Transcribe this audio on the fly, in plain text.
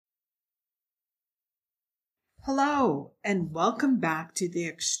Hello, and welcome back to the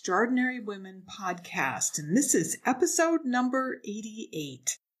Extraordinary Women podcast. And this is episode number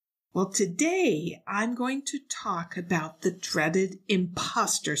 88. Well, today I'm going to talk about the dreaded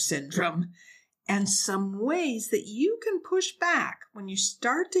imposter syndrome and some ways that you can push back when you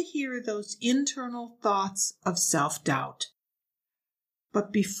start to hear those internal thoughts of self-doubt.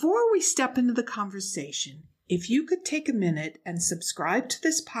 But before we step into the conversation, if you could take a minute and subscribe to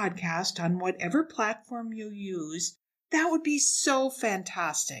this podcast on whatever platform you use, that would be so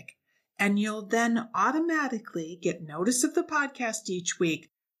fantastic. And you'll then automatically get notice of the podcast each week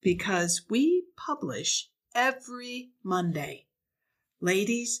because we publish every Monday.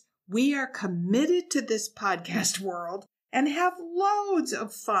 Ladies, we are committed to this podcast world and have loads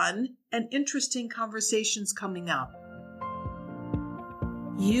of fun and interesting conversations coming up.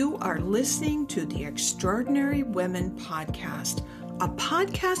 You are listening to the Extraordinary Women podcast, a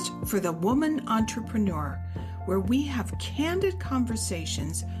podcast for the woman entrepreneur, where we have candid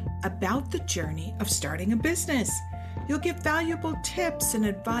conversations about the journey of starting a business. You'll get valuable tips and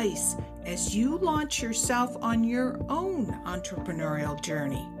advice as you launch yourself on your own entrepreneurial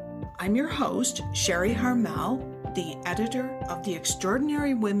journey. I'm your host, Sherry Harmel, the editor of the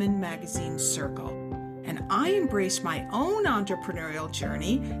Extraordinary Women magazine Circle. And I embrace my own entrepreneurial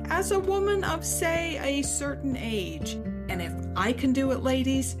journey as a woman of, say, a certain age. And if I can do it,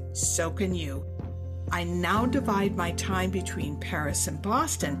 ladies, so can you. I now divide my time between Paris and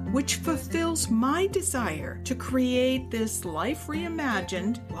Boston, which fulfills my desire to create this life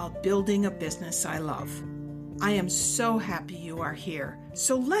reimagined while building a business I love. I am so happy you are here.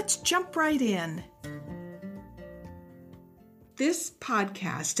 So let's jump right in. This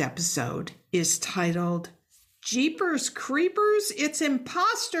podcast episode is titled, Jeepers Creepers, It's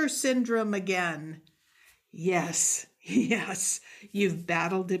Imposter Syndrome Again. Yes, you've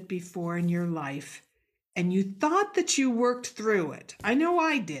battled it before in your life, and you thought that you worked through it. I know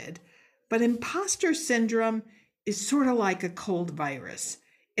I did, but imposter syndrome is sort of like a cold virus.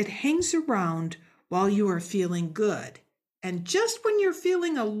 It hangs around while you are feeling good. And just when you're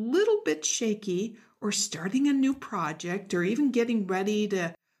feeling a little bit shaky or starting a new project or even getting ready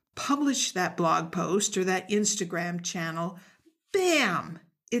to publish that blog post or that Instagram channel, bam,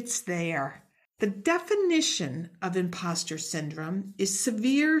 it's there. The definition of imposter syndrome is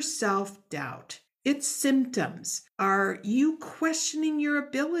severe self-doubt. Its symptoms are you questioning your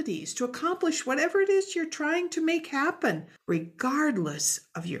abilities to accomplish whatever it is you're trying to make happen, regardless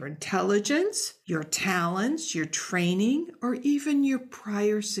of your intelligence, your talents, your training, or even your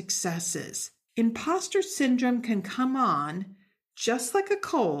prior successes. Imposter syndrome can come on just like a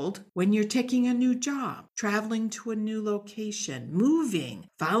cold when you're taking a new job, traveling to a new location, moving,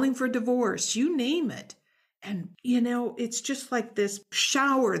 filing for divorce, you name it. And, it's just like this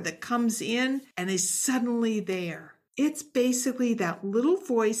shower that comes in and is suddenly there. It's basically that little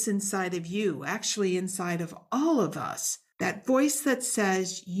voice inside of you, actually inside of all of us, that voice that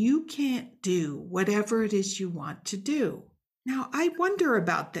says you can't do whatever it is you want to do. Now, I wonder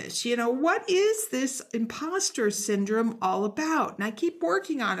about this. What is this imposter syndrome all about? And I keep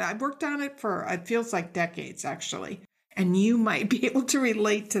working on it. I've worked on it for, it feels like decades, actually. And you might be able to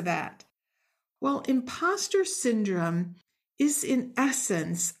relate to that. Well, imposter syndrome is in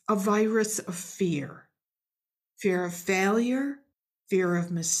essence a virus of fear. Fear of failure, fear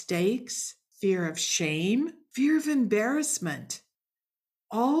of mistakes, fear of shame, fear of embarrassment.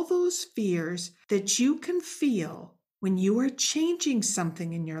 All those fears that you can feel when you are changing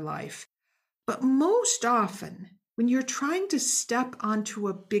something in your life. But most often, when you're trying to step onto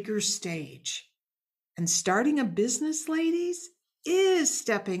a bigger stage. And starting a business, ladies, is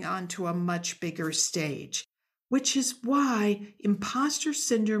stepping onto a much bigger stage, which is why imposter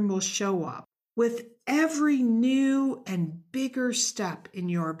syndrome will show up with every new and bigger step in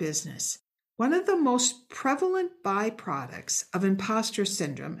your business. One of the most prevalent byproducts of imposter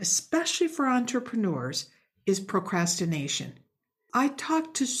syndrome, especially for entrepreneurs, is procrastination. I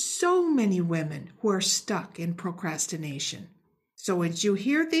talk to so many women who are stuck in procrastination. So as you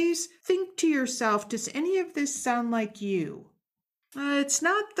hear these, think to yourself, does any of this sound like you? It's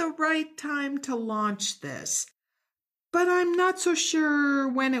not the right time to launch this, but I'm not so sure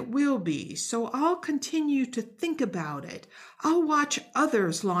when it will be, so I'll continue to think about it. I'll watch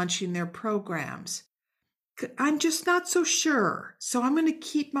others launching their programs. I'm just not so sure, so I'm going to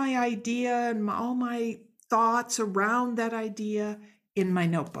keep my idea and all my thoughts around that idea in my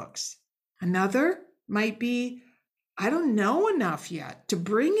notebooks. Another might be, I don't know enough yet to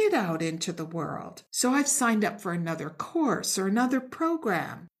bring it out into the world. So I've signed up for another course or another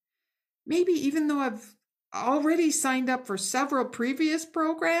program. Maybe even though I've already signed up for several previous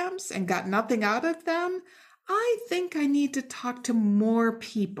programs and got nothing out of them, I think I need to talk to more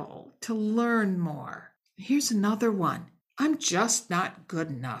people to learn more. Here's another one. I'm just not good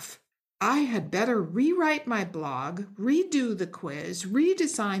enough. I had better rewrite my blog, redo the quiz,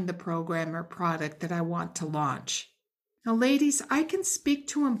 redesign the program or product that I want to launch. Now, ladies, I can speak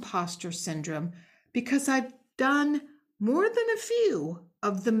to imposter syndrome because I've done more than a few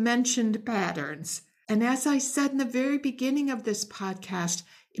of the mentioned patterns. And as I said in the very beginning of this podcast,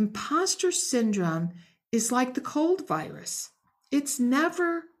 imposter syndrome is like the cold virus. It's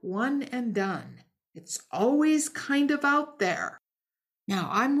never one and done. It's always kind of out there. Now,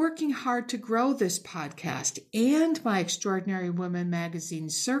 I'm working hard to grow this podcast and my Extraordinary Women magazine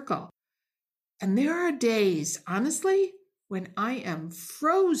circle. And there are days, honestly, when I am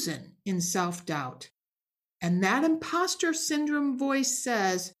frozen in self-doubt. And that imposter syndrome voice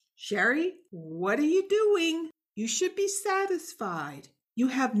says, Sherry, what are you doing? You should be satisfied. You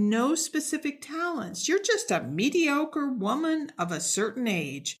have no specific talents. You're just a mediocre woman of a certain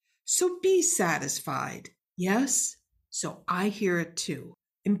age. So be satisfied. Yes, so I hear it too.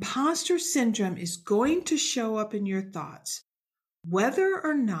 Imposter syndrome is going to show up in your thoughts, whether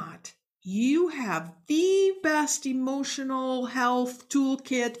or not you have the best emotional health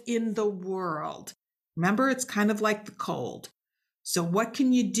toolkit in the world. Remember, it's kind of like the cold. So what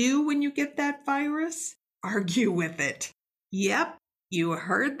can you do when you get that virus? Argue with it. Yep, you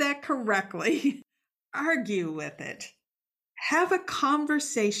heard that correctly. Argue with it. Have a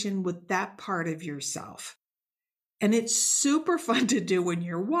conversation with that part of yourself. And it's super fun to do when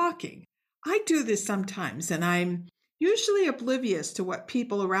you're walking. I do this sometimes, and I'm usually oblivious to what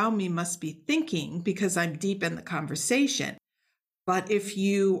people around me must be thinking because I'm deep in the conversation. But if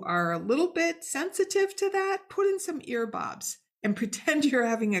you are a little bit sensitive to that, put in some earbuds and pretend you're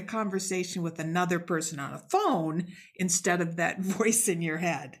having a conversation with another person on a phone instead of that voice in your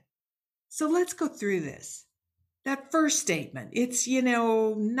head. So let's go through this. That first statement, it's,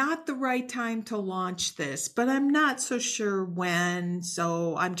 not the right time to launch this, but I'm not so sure when,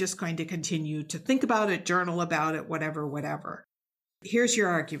 so I'm just going to continue to think about it, journal about it, whatever. Here's your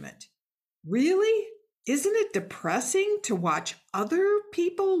argument. Really? Isn't it depressing to watch other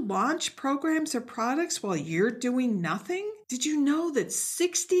people launch programs or products while you're doing nothing? Did you know that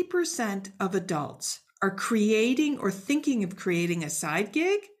 60% of adults are creating or thinking of creating a side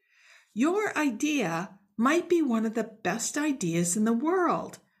gig? Your idea might be one of the best ideas in the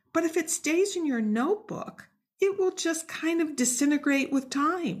world, but if it stays in your notebook, it will just kind of disintegrate with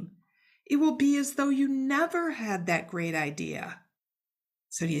time. It will be as though you never had that great idea.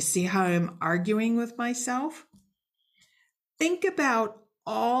 So do you see how I'm arguing with myself? Think about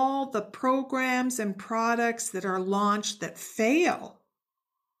all the programs and products that are launched that fail.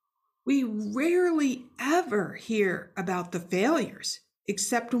 We rarely ever hear about the failures,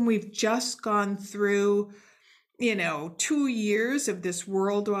 except when we've just gone through, 2 years of this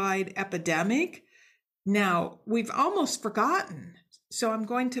worldwide epidemic. Now, we've almost forgotten. So I'm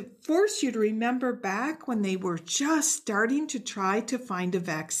going to force you to remember back when they were just starting to try to find a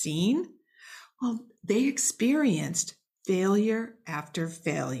vaccine. Well, they experienced failure after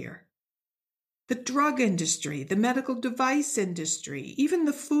failure. The drug industry, the medical device industry, even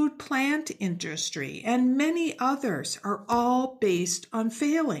the food plant industry, and many others are all based on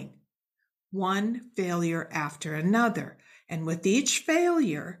failing. One failure after another. And with each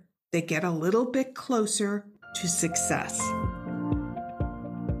failure, they get a little bit closer to success.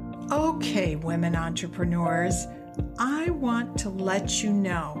 Okay, women entrepreneurs, I want to let you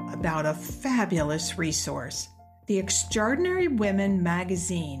know about a fabulous resource. The Extraordinary Women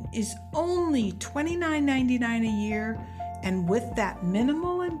magazine is only $29.99 a year, and with that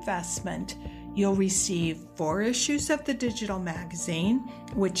minimal investment, you'll receive 4 issues of the digital magazine,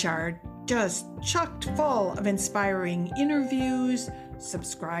 which are just chocked full of inspiring interviews,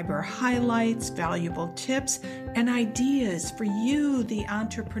 subscriber highlights, valuable tips, and ideas for you, the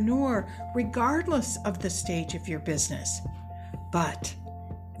entrepreneur, regardless of the stage of your business. But,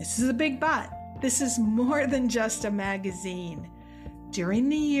 this is a big but, this is more than just a magazine. During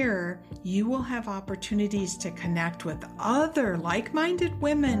the year, you will have opportunities to connect with other like-minded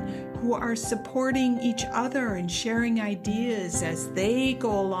women who are supporting each other and sharing ideas as they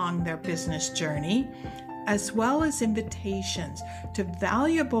go along their business journey, as well as invitations to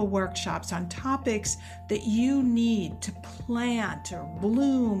valuable workshops on topics that you need to plant or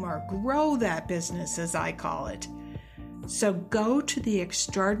bloom or grow that business, as I call it. So go to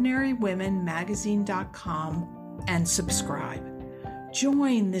theextraordinarywomenmagazine.com and subscribe.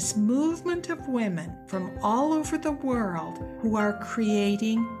 Join this movement of women from all over the world who are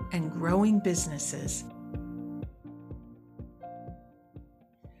creating and growing businesses.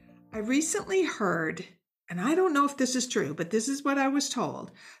 I recently heard and I don't know if this is true, but this is what I was told,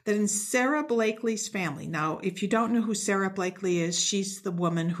 that in Sarah Blakely's family, now, if you don't know who Sarah Blakely is, she's the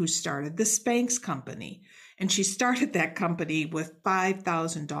woman who started the Spanx company. And she started that company with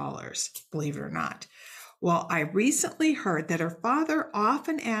 $5,000, believe it or not. Well, I recently heard that her father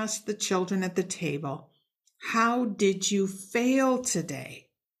often asked the children at the table, "How did you fail today?"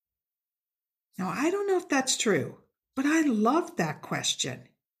 Now, I don't know if that's true, but I love that question.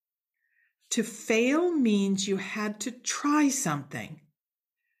 To fail means you had to try something.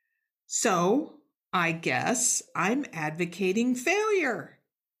 So, I guess I'm advocating failure.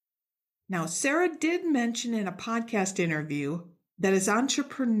 Now, Sarah did mention in a podcast interview that as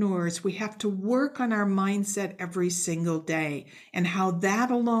entrepreneurs, we have to work on our mindset every single day and how that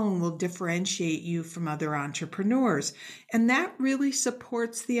alone will differentiate you from other entrepreneurs. And that really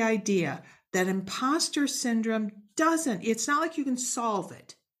supports the idea that imposter syndrome it's not like you can solve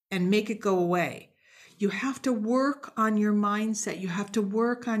it and make it go away. You have to work on your mindset. You have to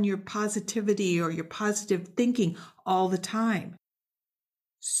work on your positivity or your positive thinking all the time.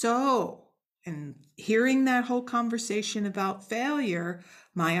 So, and hearing that whole conversation about failure,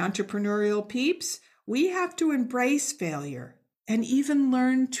 my entrepreneurial peeps, we have to embrace failure and even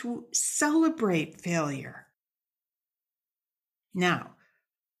learn to celebrate failure. Now,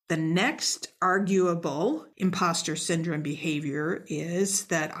 the next arguable imposter syndrome behavior is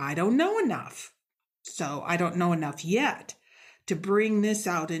that I don't know enough. So I don't know enough yet to bring this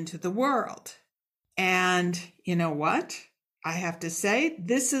out into the world. And you know what? I have to say,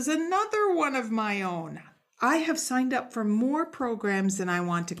 this is another one of my own. I have signed up for more programs than I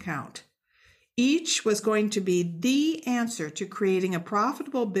want to count. Each was going to be the answer to creating a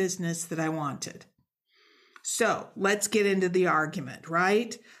profitable business that I wanted. So let's get into the argument,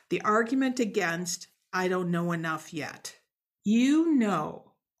 right? The argument against I don't know enough yet. You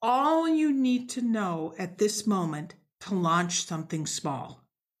know all you need to know at this moment to launch something small.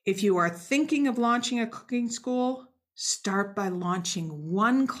 If you are thinking of launching a cooking school, start by launching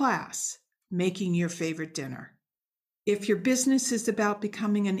one class, making your favorite dinner. If your business is about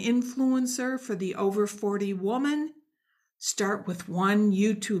becoming an influencer for the over 40 woman, start with one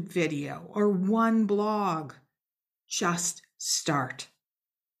YouTube video or one blog. Just start.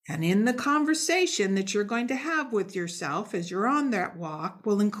 And in the conversation that you're going to have with yourself as you're on that walk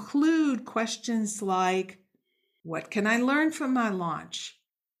will include questions like, what can I learn from my launch?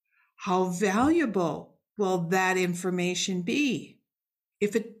 How valuable will that information be?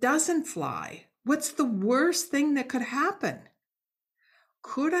 If it doesn't fly, what's the worst thing that could happen?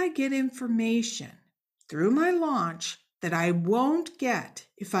 Could I get information through my launch that I won't get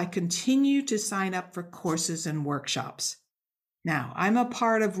if I continue to sign up for courses and workshops? Now, I'm a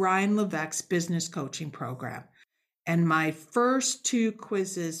part of Ryan Levesque's business coaching program, and my first 2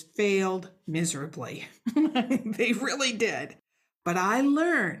 quizzes failed miserably. They really did. But I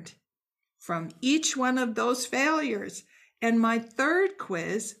learned from each one of those failures, and my 3rd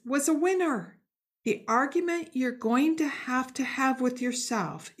quiz was a winner. The argument you're going to have with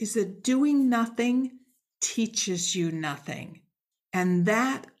yourself is that doing nothing teaches you nothing, and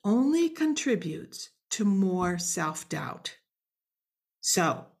that only contributes to more self-doubt.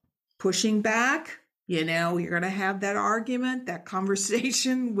 So, pushing back, you're going to have that argument, that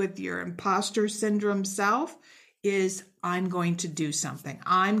conversation with your imposter syndrome self is, I'm going to do something.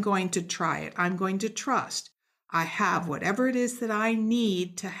 I'm going to try it. I'm going to trust. I have whatever it is that I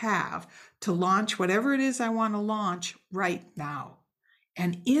need to have to launch whatever it is I want to launch right now.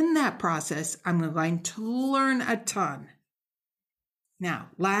 And in that process, I'm going to learn a ton. Now,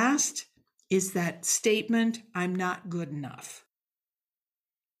 last is that statement, I'm not good enough.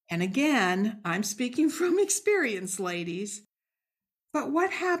 And again, I'm speaking from experience, ladies. But what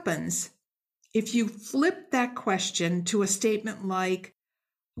happens if you flip that question to a statement like,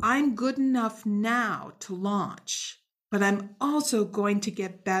 I'm good enough now to launch, but I'm also going to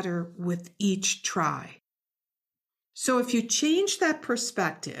get better with each try? So if you change that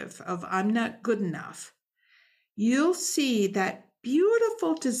perspective of I'm not good enough, you'll see that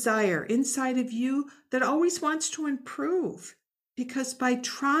beautiful desire inside of you that always wants to improve. Because by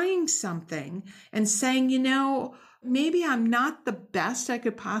trying something and saying, maybe I'm not the best I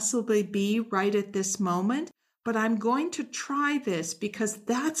could possibly be right at this moment, but I'm going to try this because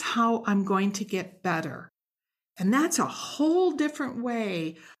that's how I'm going to get better. And that's a whole different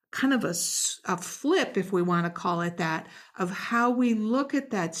way, kind of a flip, if we want to call it that, of how we look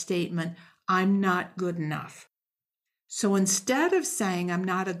at that statement, I'm not good enough. So instead of saying I'm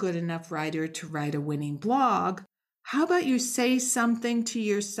not a good enough writer to write a winning blog, how about you say something to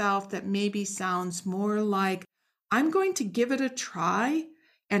yourself that maybe sounds more like, I'm going to give it a try,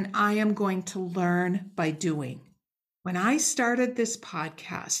 and I am going to learn by doing. When I started this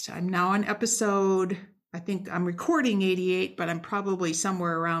podcast, I'm now on episode, I think I'm recording 88, but I'm probably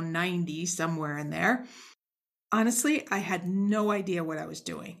somewhere around 90, somewhere in there. Honestly, I had no idea what I was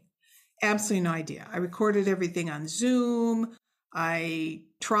doing. Absolutely no idea. I recorded everything on Zoom. I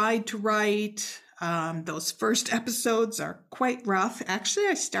tried to write. Those first episodes are quite rough. Actually,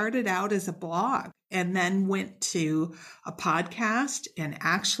 I started out as a blog and then went to a podcast and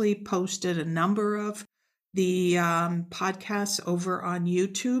actually posted a number of the podcasts over on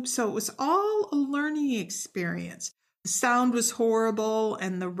YouTube. So it was all a learning experience. The sound was horrible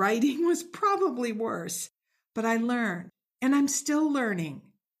and the writing was probably worse, but I learned and I'm still learning.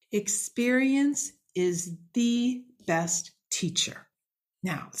 Experience is the best teacher.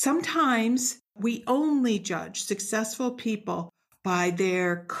 Now, sometimes we only judge successful people by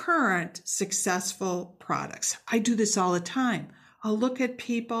their current successful products. I do this all the time. I'll look at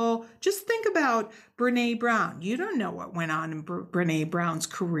people, just think about Brené Brown. You don't know what went on in Brené Brown's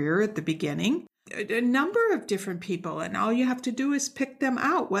career at the beginning. A number of different people, and all you have to do is pick them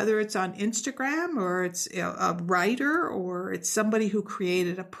out, whether it's on Instagram or it's a writer or it's somebody who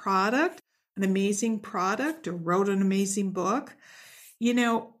created a product, an amazing product, or wrote an amazing book. You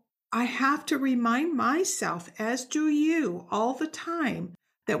know, I have to remind myself, as do you, all the time,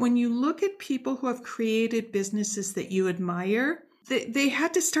 that when you look at people who have created businesses that you admire, they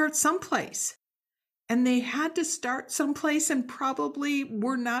had to start someplace. And they had to start someplace and probably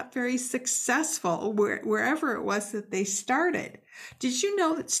were not very successful wherever it was that they started. Did you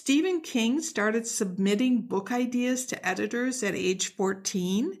know that Stephen King started submitting book ideas to editors at age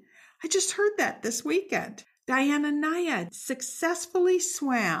 14? I just heard that this weekend. Diana Nyad successfully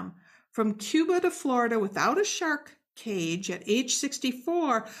swam from Cuba to Florida without a shark cage at age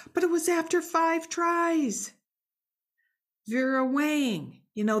 64, but it was after 5 tries. Vera Wang,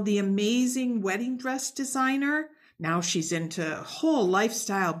 you know, the amazing wedding dress designer. Now she's into a whole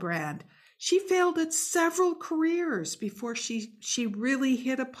lifestyle brand. She failed at several careers before she really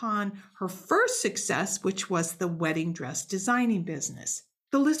hit upon her first success, which was the wedding dress designing business.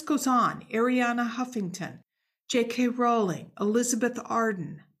 The list goes on. Arianna Huffington, J.K. Rowling, Elizabeth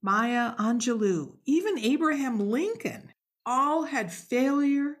Arden, Maya Angelou, even Abraham Lincoln, all had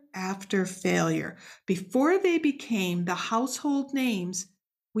failure after failure before they became the household names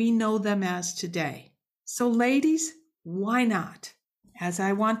we know them as today. So ladies, why not? As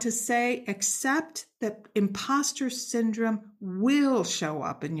I want to say, accept that imposter syndrome will show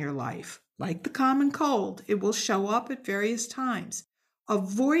up in your life. Like the common cold, it will show up at various times.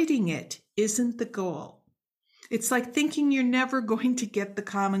 Avoiding it isn't the goal. It's like thinking you're never going to get the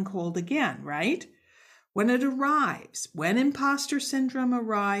common cold again, right? When it arrives, when imposter syndrome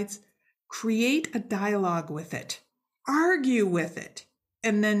arrives, create a dialogue with it, argue with it,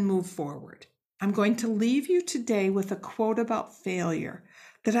 and then move forward. I'm going to leave you today with a quote about failure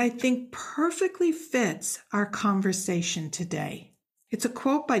that I think perfectly fits our conversation today. It's a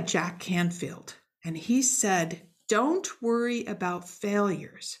quote by Jack Canfield, and he said, "Don't worry about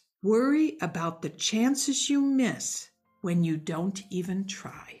failures. Worry about the chances you miss when you don't even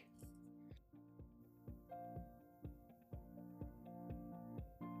try."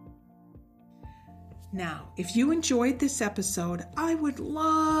 Now, if you enjoyed this episode, I would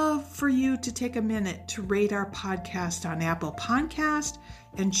love for you to take a minute to rate our podcast on Apple Podcast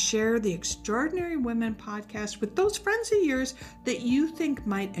and share the Extraordinary Women podcast with those friends of yours that you think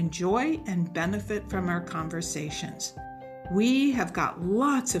might enjoy and benefit from our conversations. We have got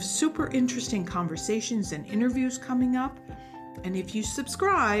lots of super interesting conversations and interviews coming up. And if you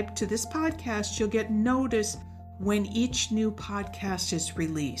subscribe to this podcast, you'll get notice when each new podcast is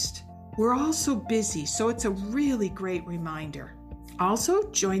released. We're all so busy, so it's a really great reminder. Also,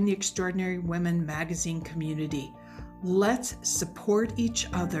 join the Extraordinary Women magazine community. Let's support each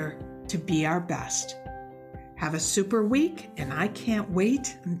other to be our best. Have a super week, and I can't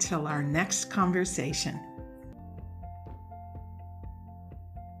wait until our next conversation.